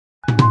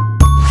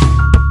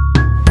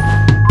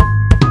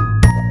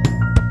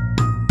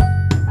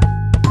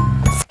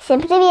Всем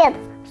привет!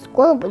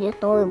 Скоро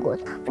будет Новый год.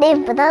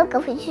 Время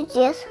подарков и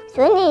чудес.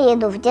 Сегодня я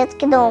еду в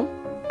детский дом.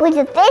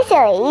 Будет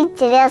весело и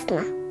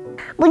интересно.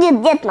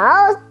 Будет Дед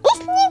Мороз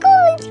и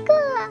Снегурочка.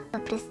 Вы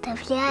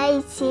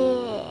представляете?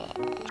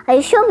 А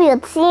еще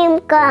будет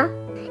Симка.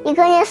 И,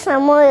 конечно,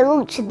 мой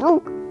лучший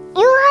друг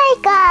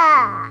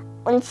Юрайка.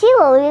 Он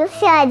силой в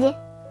сяде.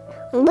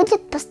 Он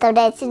будет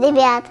поставлять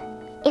ребят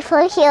и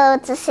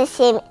фотографироваться со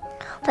всеми.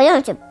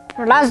 Пойдемте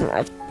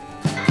праздновать.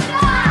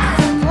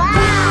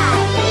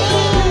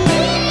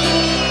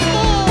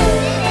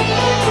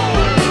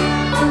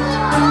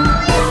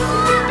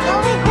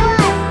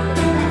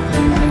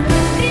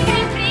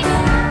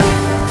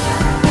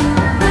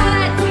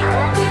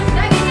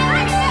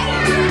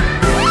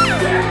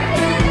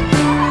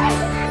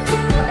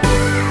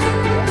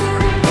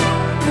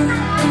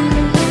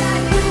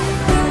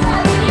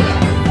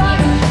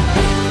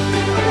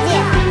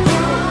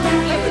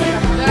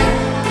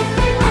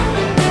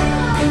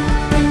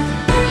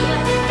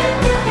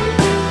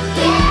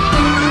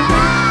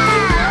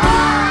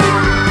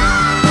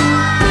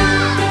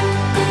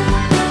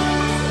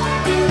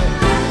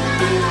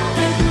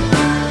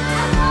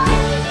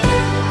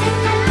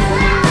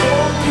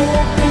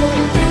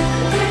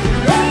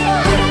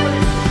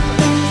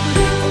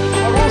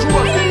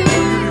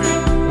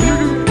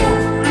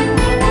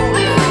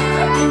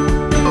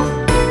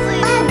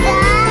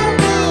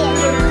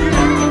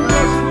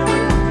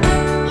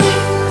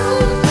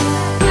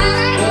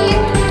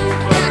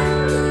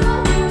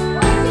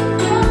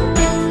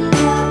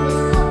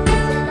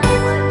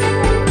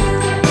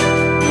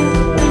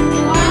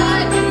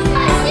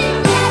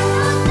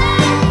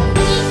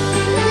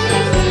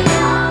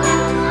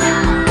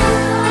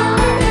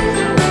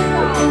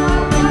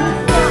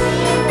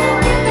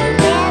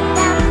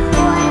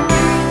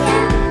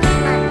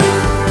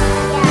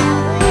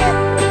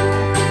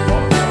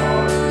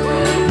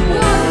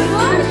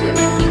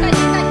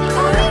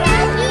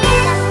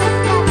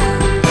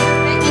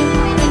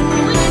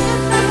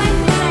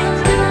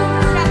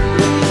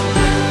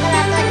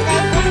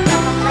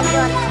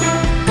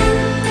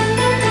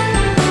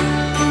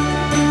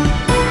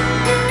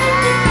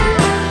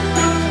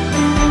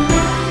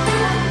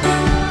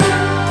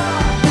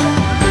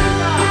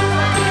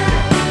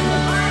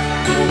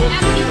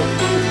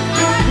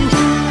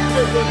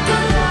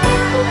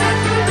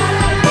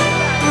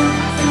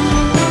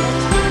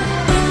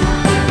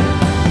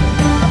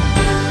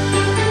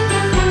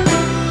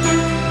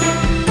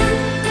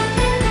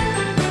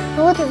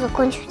 Вот и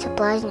закончился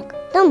праздник.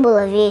 Там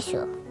было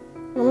весело.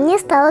 Но мне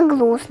стало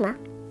грустно.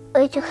 У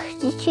этих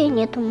детей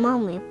нету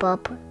мамы и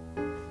папы.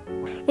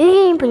 И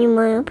я не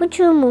понимаю,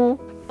 почему.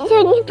 Ведь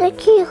они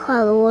такие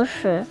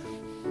хорошие.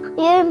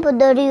 Я им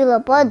подарила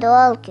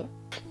подарки.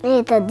 И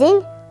этот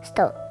день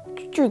стал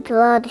чуть-чуть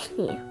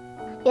радостнее.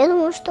 Я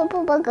думаю, что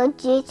помогать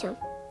детям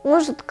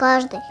может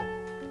каждый.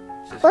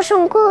 В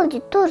вашем городе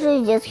тоже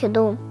есть детский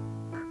дом.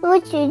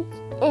 Давайте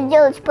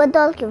делать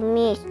подарки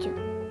вместе.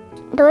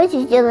 Давайте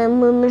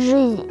сделаем им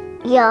жизнь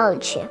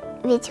ярче.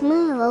 Ведь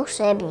мы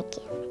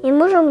волшебники. И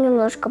можем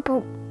немножко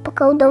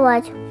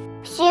поколдовать.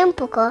 Всем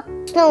пока.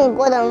 С Новым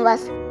годом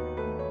вас,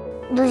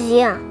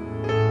 друзья!